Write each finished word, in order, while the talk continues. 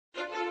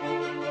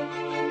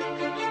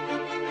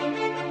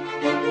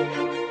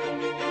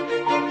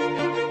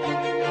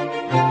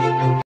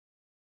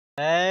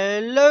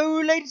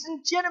ladies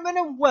and gentlemen,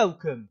 and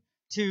welcome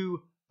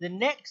to the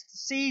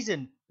next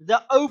season,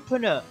 the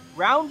opener,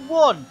 round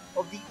 1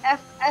 of the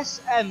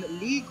FSM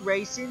League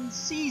racing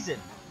season.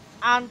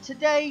 And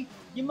today,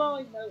 you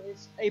might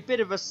notice a bit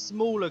of a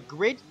smaller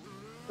grid,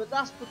 but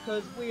that's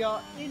because we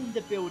are in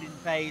the building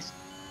phase.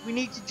 We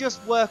need to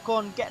just work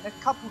on getting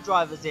a couple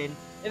drivers in.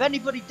 If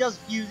anybody does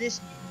view this,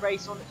 you can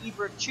race on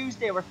either a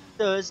Tuesday or a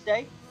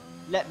Thursday.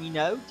 Let me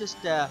know, just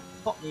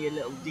pop me a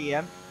little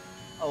DM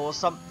or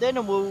something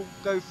and we'll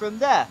go from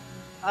there.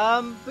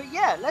 But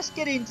yeah, let's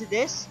get into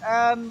this.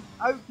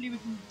 Hopefully we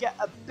can get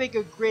a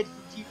bigger grid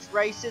for future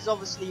races.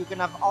 Obviously you're going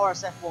to have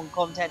RSF1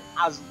 content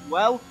as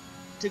well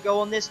to go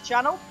on this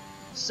channel.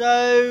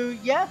 So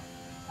yeah,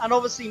 and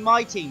obviously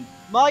my team,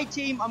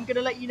 I'm going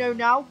to let you know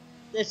now,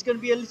 there's going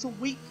to be a little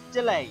week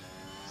delay.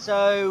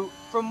 So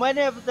from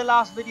whenever the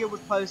last video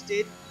was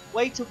posted,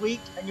 wait a week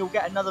and you'll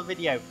get another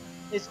video.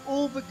 It's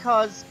all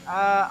because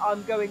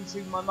I'm going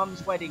to my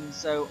mum's wedding,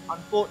 so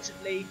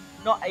unfortunately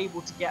not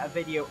able to get a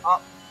video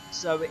up.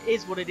 So it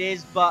is what it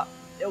is, but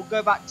it'll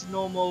go back to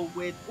normal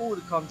with all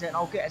the content.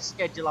 I'll get a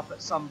schedule up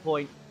at some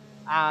point,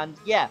 and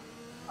yeah,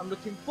 I'm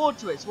looking forward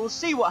to it. So we'll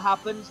see what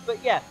happens,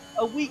 but yeah,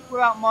 a week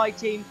without my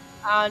team,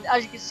 and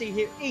as you can see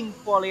here in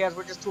quali, as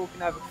we're just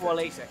talking over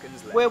quali,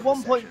 we're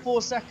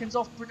 1.4 seconds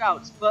off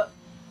Pradouts, but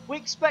we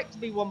expect to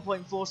be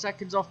 1.4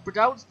 seconds off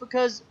Pradouts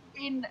because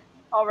in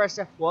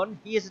RSF1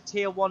 he is a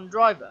tier 1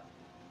 driver,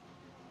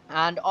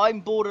 and I'm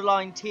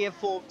borderline tier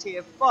 4,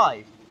 tier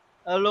 5.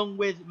 Along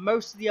with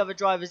most of the other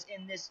drivers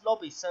in this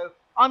lobby. So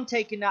I'm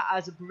taking that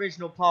as a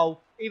provisional poll,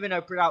 even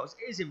though Pradouts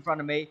is in front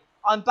of me.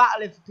 I'm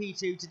battling for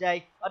P2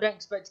 today. I don't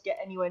expect to get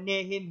anywhere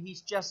near him. He's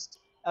just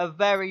a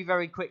very,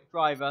 very quick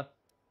driver.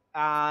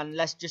 And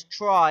let's just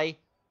try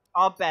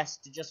our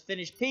best to just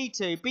finish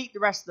P2, beat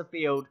the rest of the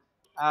field.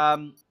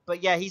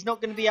 But yeah, he's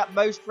not going to be at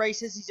most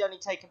races. He's only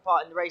taking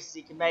part in the races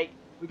he can make,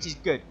 which is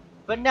good.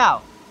 But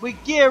now, we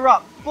gear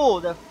up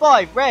for the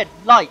 5 red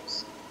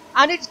lights.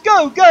 And it's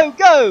go, go,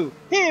 go!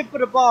 Here for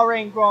the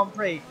Bahrain Grand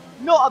Prix.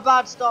 Not a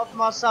bad start from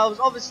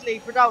ourselves. Obviously,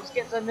 Pradouts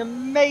gets an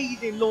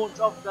amazing launch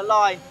off the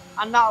line.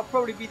 And that'll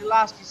probably be the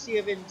last you see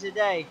of him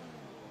today.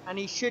 And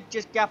he should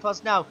just gap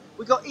us now.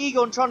 We've got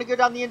Egon trying to go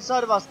down the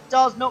inside of us.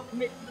 Does not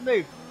commit to the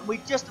move. And we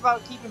just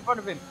about keep in front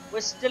of him. We're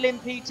still in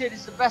P2. This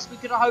is the best we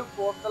could have hoped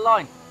for off the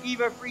line.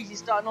 Evo Freezy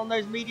starting on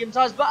those medium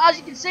tyres. But as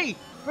you can see,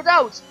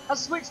 Pradouts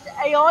has switched to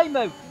AI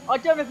mode. I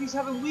don't know if he's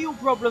having wheel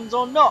problems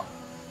or not,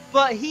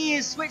 but he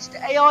is switched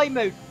to AI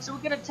mode, so we're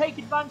going to take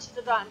advantage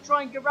of that and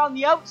try and go around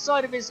the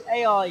outside of his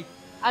AI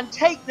and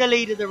take the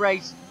lead of the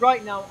race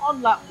right now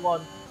on lap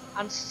 1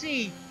 and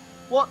see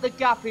what the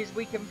gap is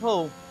we can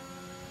pull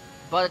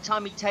by the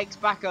time he takes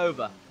back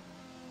over.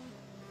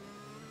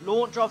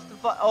 Launch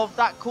off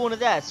that corner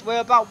there, so we're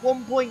about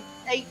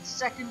 1.8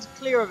 seconds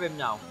clear of him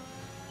now.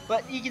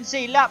 But you can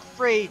see lap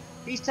 3,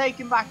 he's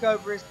taken back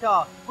over his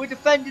car. We're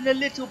defending a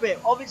little bit.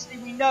 Obviously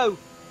we know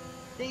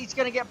that he's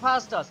going to get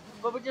past us,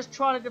 but we're just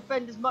trying to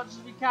defend as much as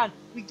we can.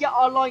 We get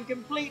our line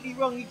completely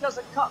wrong. He does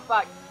a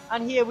cutback,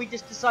 and here we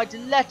just decide to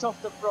let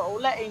off the throttle,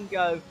 let him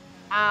go,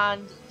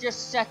 and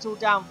just settle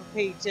down for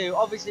P2.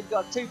 Obviously, we've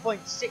got a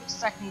 2.6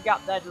 second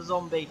gap there to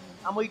Zombie,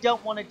 and we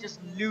don't want to just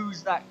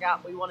lose that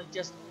gap. We want to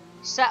just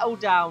settle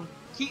down,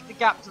 keep the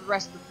gap to the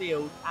rest of the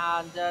field,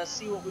 and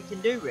see what we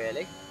can do,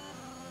 really.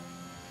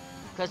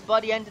 Because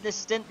by the end of this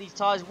stint, these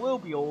tyres will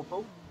be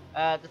awful.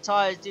 The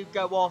tyres do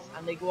go off,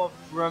 and they go off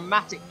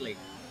dramatically.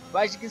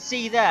 But as you can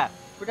see there,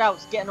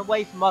 Pradouts getting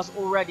away from us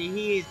already.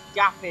 He is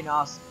gapping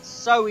us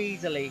so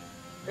easily.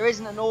 There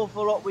isn't an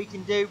awful lot we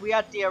can do. We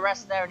had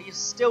DRS there and he is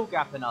still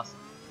gapping us.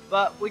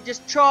 But we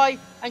just try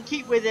and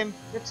keep with him.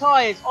 The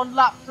tyres on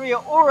lap 3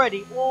 are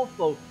already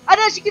awful. And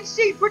as you can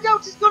see,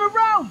 Pradouts has gone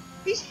around.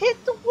 He's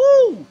hit the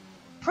wall.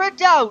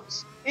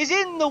 Pradouts is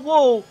in the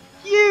wall.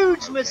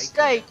 Huge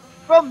mistake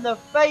from the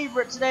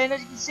favourite today. And as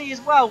you can see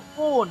as well,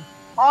 Vaughan,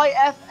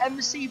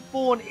 IFMC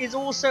Vaughan is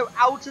also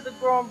out of the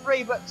Grand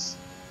Prix. But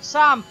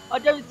Sam, I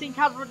don't think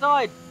has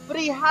retired, but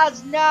he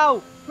has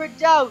now.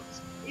 Pradouts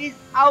is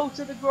out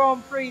of the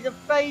Grand Prix. The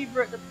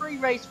favourite, the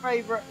pre-race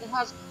favourite,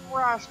 has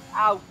crashed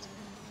out.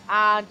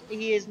 And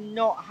he is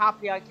not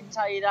happy, I can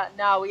tell you that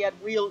now. He had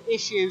real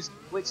issues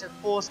which have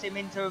forced him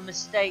into a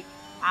mistake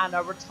and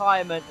a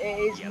retirement. It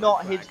is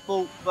not his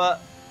fault,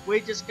 but we're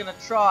just going to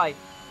try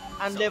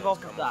and live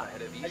off of that.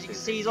 As you can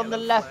see, he's on the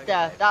left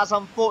there. That's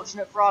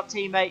unfortunate for our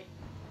teammate,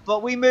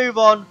 but we move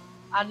on.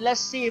 And let's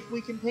see if we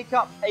can pick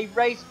up a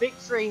race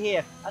victory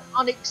here. An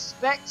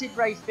unexpected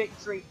race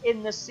victory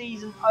in the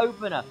season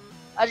opener.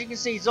 As you can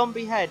see,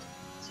 Zombie Head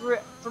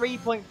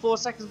 3.4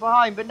 seconds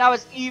behind. But now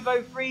it's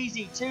Evo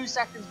Freezy 2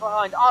 seconds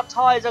behind. Our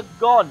tyres are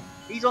gone.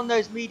 He's on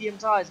those medium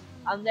tyres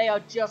and they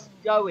are just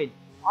going.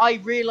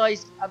 I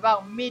realised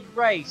about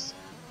mid-race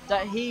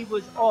that he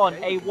was on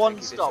a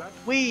 1-stop.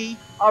 We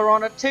are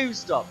on a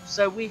 2-stop.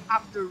 So we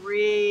have to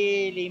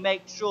really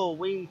make sure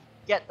we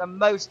get the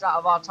most out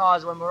of our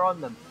tyres when we're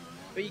on them.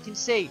 But you can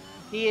see,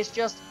 he is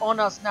just on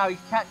us now. He's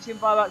catching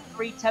by about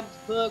 3/10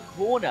 per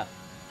corner.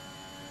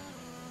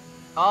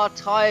 Our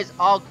tyres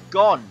are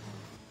gone.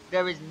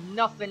 There is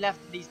nothing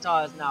left of these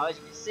tyres now, as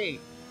you can see.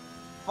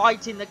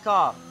 Fighting the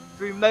car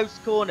through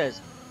most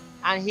corners.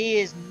 And he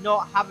is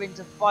not having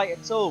to fight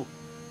at all.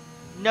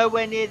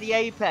 Nowhere near the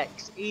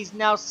apex. He's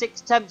now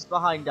 6/10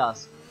 behind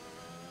us.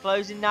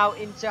 Closing now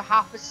into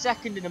half a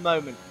second in a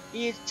moment.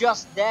 He is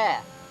just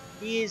there.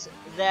 He is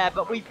there,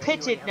 but we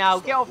pitted now.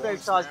 Get off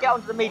those tyres, get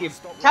onto the medium.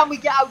 Can we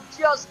get out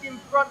just in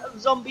front of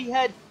Zombie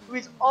Head, who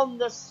is on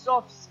the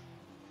softs?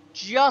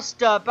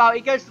 Just about.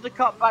 He goes for the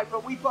cutback,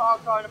 but we put our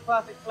car in a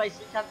perfect place.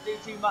 We can't do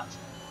too much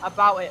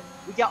about it.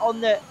 We get on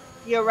the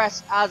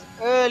ERS as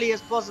early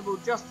as possible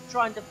just to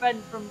try and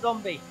defend from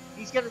Zombie.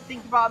 He's going to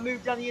think about a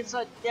move down the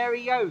inside. There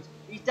he goes.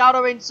 He's down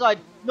our inside.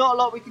 Not a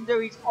lot we can do.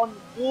 He's on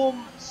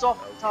warm,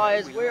 soft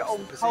tyres. We're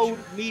on cold,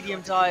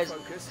 medium tyres.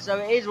 So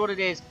it is what it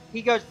is.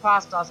 He goes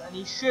past us, and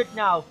he should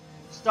now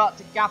start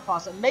to gap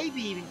us, and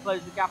maybe even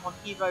close the gap on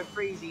Evo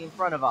Freezy in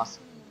front of us.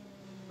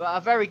 But a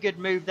very good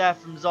move there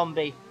from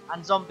Zombie,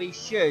 and Zombie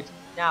should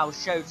now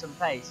show some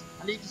pace.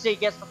 And as you can see, he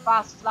gets the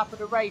fastest lap of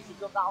the race. He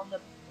got that on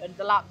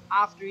the lap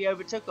after he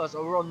overtook us,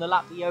 or on the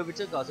lap he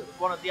overtook us. It was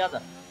one or the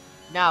other.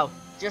 Now,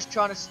 just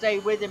trying to stay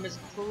with him as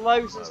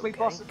close as we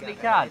possibly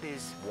can. It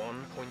is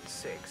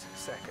 1.6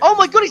 seconds. Oh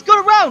my god, he's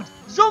got around!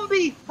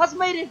 Zombie has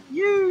made a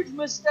huge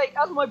mistake.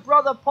 As my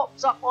brother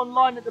pops up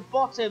online at the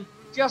bottom,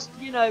 just,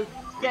 you know,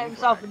 to get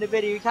himself in the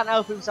video. He can't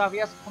help himself, he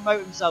has to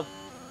promote himself.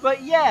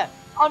 But yeah,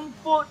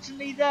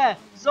 unfortunately there,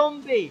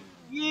 Zombie,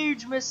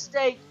 huge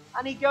mistake.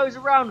 And he goes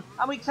around,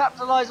 and we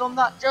capitalise on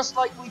that just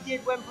like we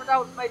did when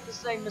Pradouts made the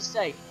same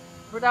mistake.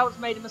 Pradouts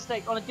made a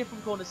mistake on a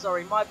different corner,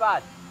 sorry, my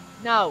bad.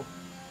 Now,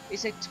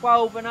 it's a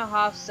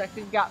 12.5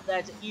 second gap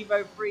there to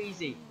Evo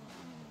Freezy,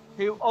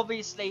 who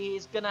obviously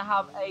is going to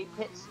have a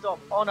pit stop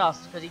on us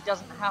because he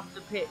doesn't have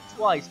to pit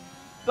twice.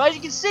 But as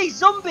you can see,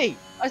 Zombie,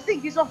 I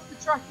think, is off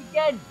the track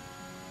again.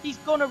 He's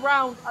gone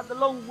around at the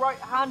long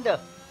right-hander.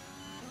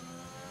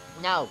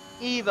 Now,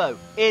 Evo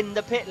in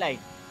the pit lane.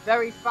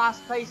 Very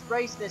fast-paced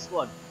race, this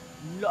one.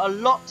 A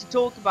lot to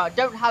talk about.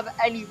 Don't have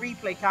any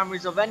replay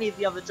cameras of any of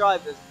the other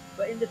drivers,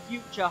 but in the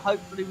future,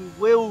 hopefully we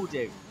will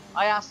do.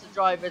 I asked the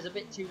drivers a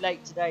bit too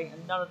late today,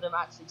 and none of them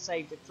actually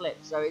saved a clip.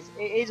 So it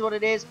is what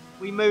it is.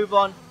 We move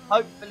on.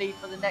 Hopefully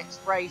for the next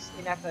race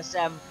in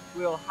FSM,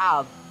 we'll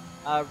have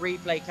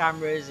replay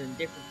cameras and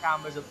different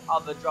cameras of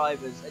other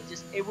drivers. And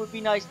just, it would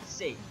be nice to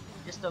see,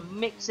 just to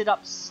mix it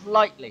up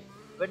slightly.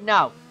 But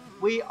now,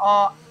 we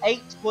are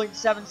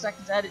 8.7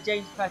 seconds ahead of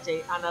James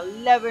Petty and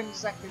 11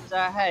 seconds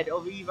ahead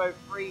of Evo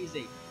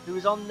Freezy, who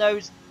is on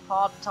those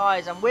hard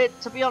tyres. And we're,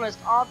 to be honest,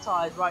 our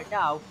tyres right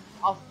now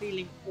are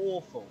feeling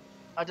awful.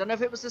 I don't know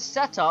if it was the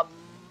setup,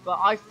 but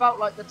I felt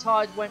like the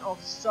tyres went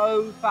off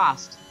so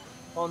fast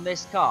on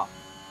this car.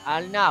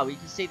 And now you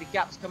can see the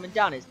gap's coming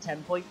down. It's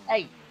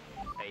 10.8.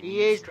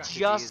 He is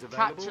just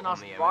catching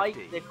us by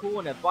the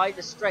corner, by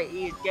the straight.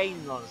 He is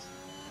gaining on us.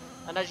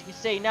 And as you can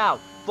see now,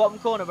 bottom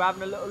corner, we're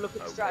having a little look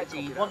at the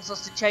strategy. He wants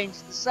us to change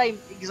the same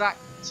exact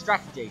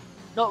strategy.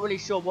 Not really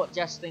sure what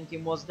Jeff's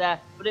thinking was there,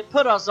 but it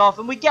put us off.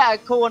 And we get a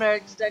corner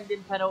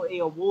extending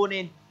penalty or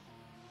warning.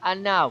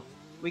 And now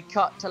we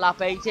cut to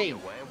lap 18.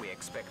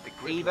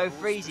 Evo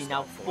Freezy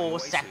now 4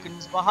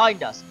 seconds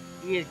behind us.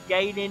 He is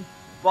gaining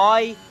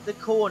by the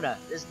corner.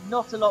 There's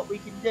not a lot we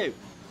can do.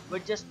 We're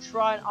just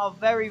trying our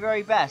very,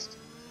 very best to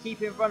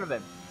keep in front of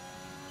him.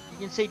 You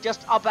can see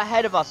just up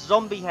ahead of us,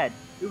 Zombie Head,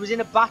 who was in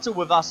a battle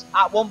with us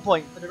at one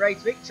point for the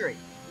race victory,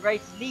 the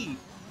race lead.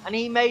 And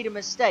he made a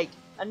mistake.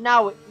 And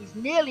now he's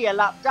nearly a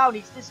lap down.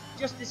 He's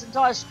just this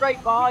entire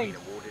straight behind,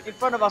 in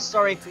front of us,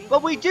 sorry.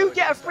 But we do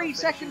get a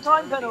 3-second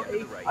time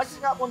penalty. I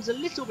think that one's a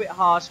little bit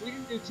harsh. We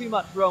didn't do too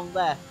much wrong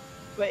there.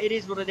 But it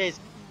is what it is.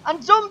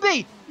 And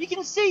Zombie, you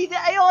can see the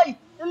AI,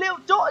 the little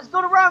dot has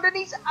gone around and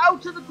he's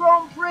out of the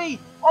Grand Prix.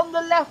 On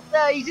the left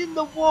there, he's in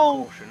the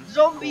wall.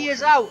 Zombie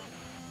is out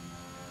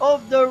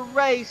of the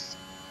race.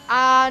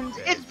 And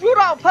it's brought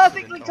out a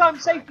perfectly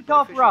timed safety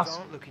car for us.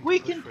 We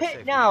can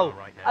pit now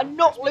and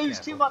not lose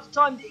too much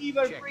time to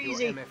Evo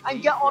Freezy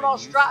and get on our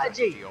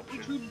strategy,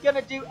 which we were going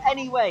to do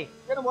anyway.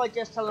 I don't know why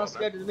Jeff's telling us to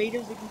go to the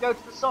mediums. We can go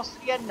to the softs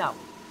at the end now.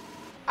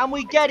 And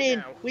we get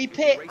in, we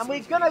pit, and we're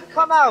going to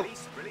come out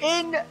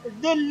in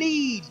the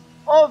lead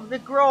of the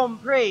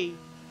Grand Prix,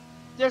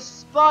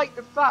 despite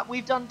the fact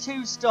we've done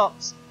 2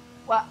 stops.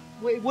 Well,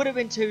 it would have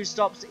been 2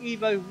 stops,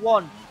 Evo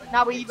 1.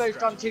 Now Evo's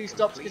done 2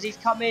 stops because he's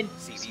come in,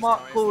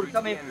 smart call to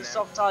come in for the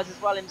soft tyres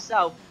as well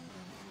himself.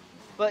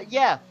 But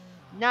yeah,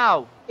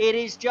 now it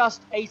is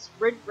just a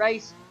sprint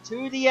race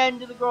to the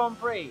end of the Grand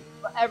Prix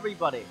for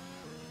everybody.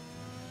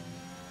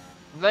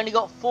 We've only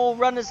got 4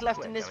 runners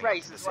left in this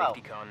race as well.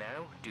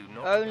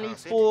 Only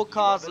 4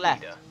 cars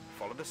left.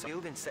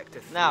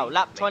 Now,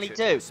 lap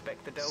 22,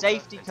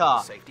 safety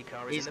car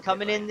is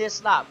coming in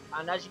this lap.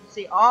 And as you can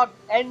see, our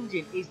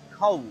engine is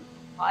cold.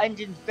 Our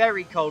engine's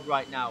very cold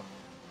right now.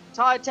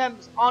 Tyre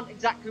temps aren't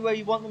exactly where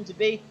you want them to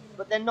be,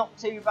 but they're not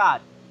too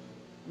bad.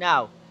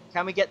 Now,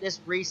 can we get this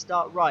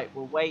restart right?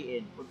 We're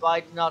waiting. We're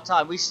biding our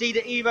time. We see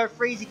that Evo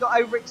Freezy got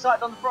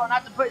overexcited on the front and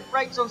had to put his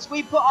brakes on. So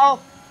we put our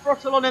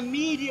throttle on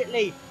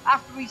immediately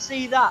after we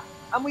see that.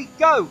 And we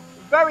go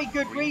very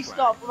good Green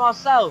restart flag. from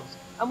ourselves,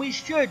 and we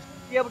should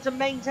be able to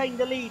maintain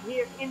the lead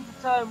here into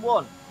turn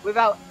 1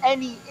 without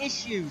any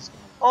issues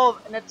of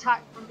an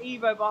attack from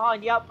Evo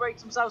behind. He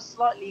outbrakes himself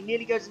slightly,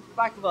 nearly goes into the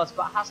back of us,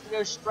 but has to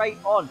go straight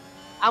on.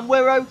 And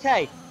we're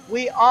okay.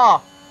 We are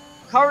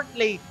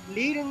currently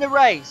leading the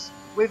race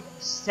with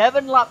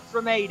 7 laps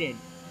remaining.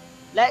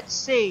 Let's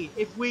see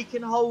if we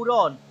can hold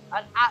on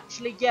and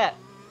actually get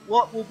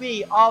what will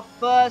be our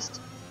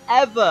first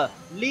ever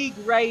league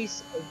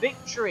race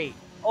victory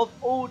of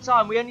all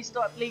time. We only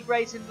started league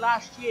racing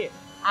last year,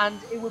 and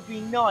it would be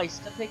nice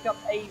to pick up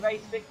a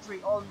race victory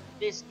on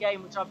this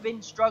game, which I've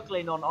been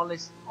struggling on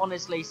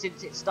honestly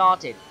since it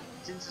started.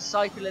 Since the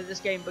cycle of this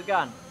game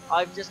began,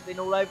 I've just been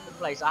all over the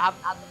place. I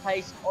haven't had the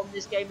pace on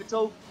this game at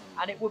all,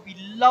 and it would be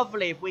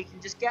lovely if we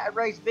can just get a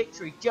race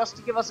victory just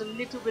to give us a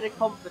little bit of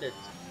confidence.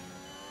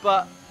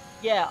 But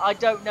yeah, I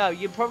don't know.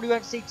 You probably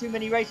won't see too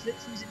many race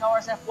victories in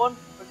RSF1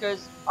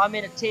 because I'm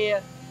in a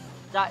tier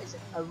that is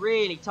a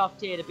really tough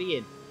tier to be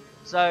in.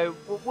 So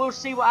we'll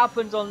see what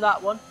happens on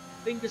that one.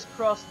 Fingers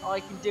crossed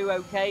I can do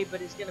okay,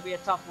 but it's going to be a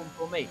tough one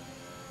for me.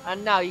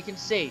 And now you can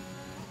see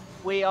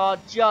we are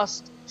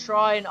just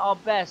trying our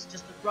best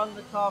just to run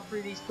the car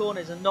through these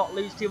corners and not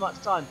lose too much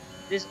time.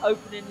 This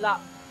opening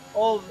lap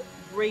of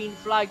green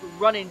flag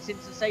running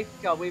since the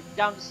safety car, we're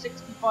down to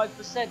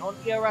 65% on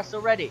ERS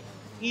already.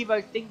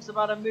 Evo thinks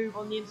about a move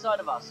on the inside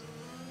of us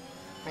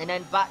and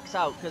then backs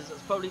out because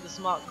that's probably the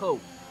smart call.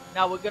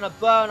 Now we're going to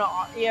burn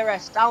our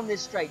ERS down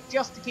this straight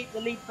just to keep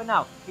the lead for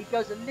now. He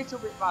goes a little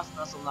bit faster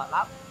than us on that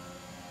lap.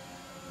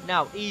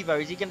 Now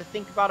Evo, is he going to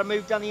think about a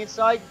move down the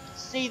inside?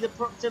 See the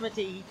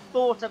proximity, he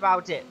thought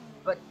about it,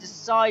 but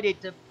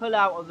decided to pull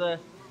out of the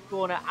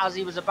corner as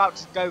he was about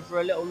to go for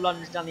a little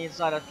lunge down the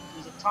inside. I think he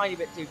was a tiny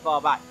bit too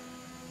far back.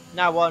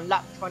 Now we're on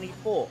lap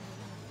 24,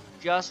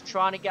 just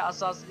trying to get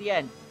ourselves to the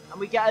end. And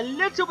we get a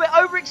little bit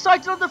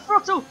overexcited on the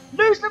throttle.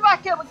 Lose the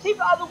back end, but keep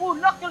it out of the wall.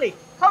 Luckily,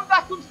 come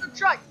back onto the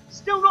track.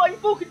 Still not in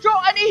full control,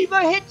 and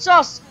Evo hits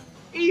us.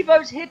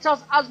 Evo's hit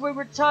us as we're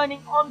returning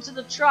onto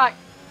the track.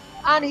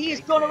 And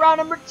he's gone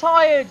around and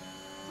retired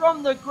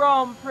from the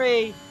Grand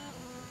Prix.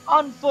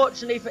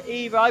 Unfortunately for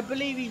Evo, I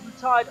believe he's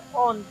retired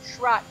on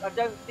track. I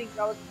don't think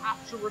that was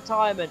actual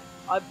retirement.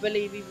 I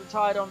believe he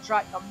retired on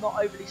track. I'm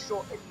not overly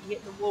sure if he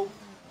hit the wall,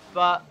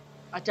 but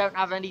I don't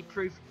have any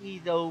proof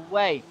either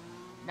way.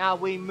 Now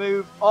we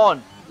move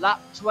on. Lap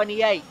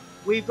 28.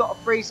 We've got a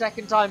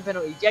 3-second time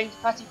penalty. James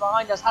Petty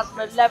behind us has an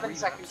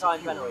 11-second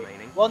time penalty.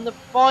 We're on the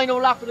final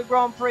lap of the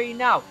Grand Prix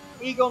now.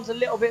 Egon's a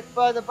little bit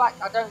further back.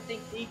 I don't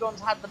think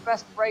Egon's had the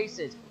best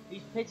races.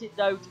 He's pitted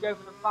though to go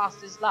for the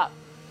fastest lap.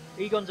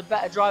 Egon's a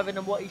better driver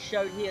than what he's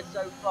showed here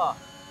so far.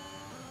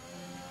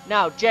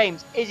 Now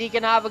James, is he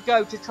going to have a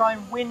go to try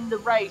and win the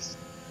race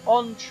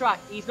on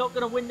track? He's not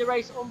going to win the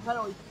race on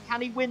penalty.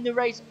 Can he win the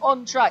race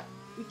on track?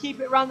 We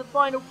keep it around the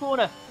final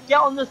corner. Get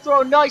on the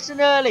throttle nice and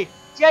early.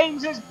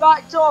 James has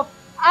backed off.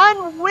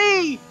 And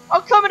we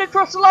are coming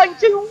across the line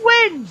to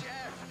win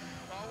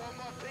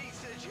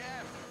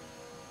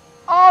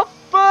our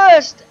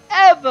first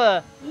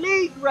ever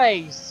league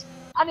race.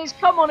 And it's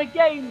come on a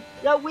game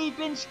that we've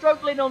been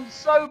struggling on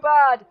so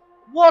bad.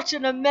 What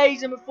an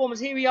amazing performance.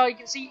 Here we are. You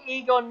can see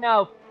Egon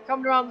now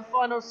coming around the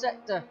final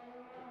sector.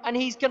 And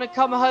he's going to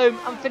come home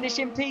and finish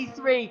in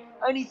P3.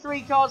 Only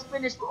 3 cars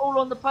finished. We're all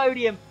on the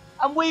podium.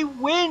 And we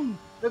win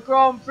the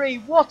Grand Prix.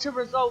 What a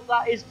result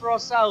that is for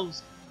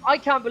ourselves. I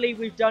can't believe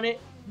we've done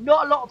it.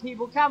 Not a lot of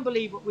people can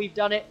believe that we've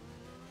done it.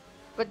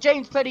 But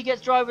James Petty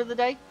gets driver of the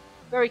day.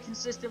 Very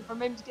consistent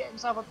from him to get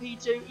himself a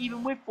P2,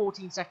 even with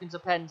 14 seconds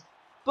of pens.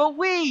 But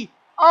we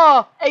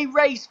are a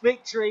race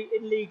victory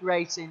in league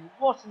racing.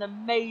 What an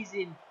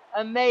amazing,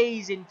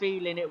 amazing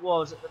feeling it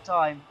was at the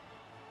time.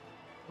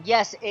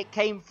 Yes, it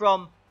came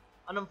from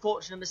an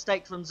unfortunate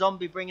mistake from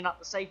Zombie bringing up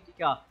the safety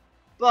car.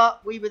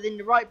 But we were in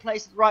the right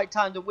place at the right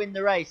time to win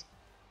the race.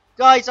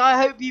 Guys, I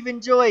hope you've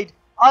enjoyed.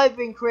 I've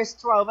been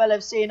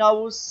Chris12LFC and I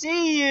will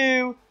see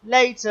you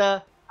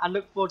later and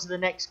look forward to the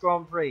next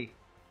Grand Prix.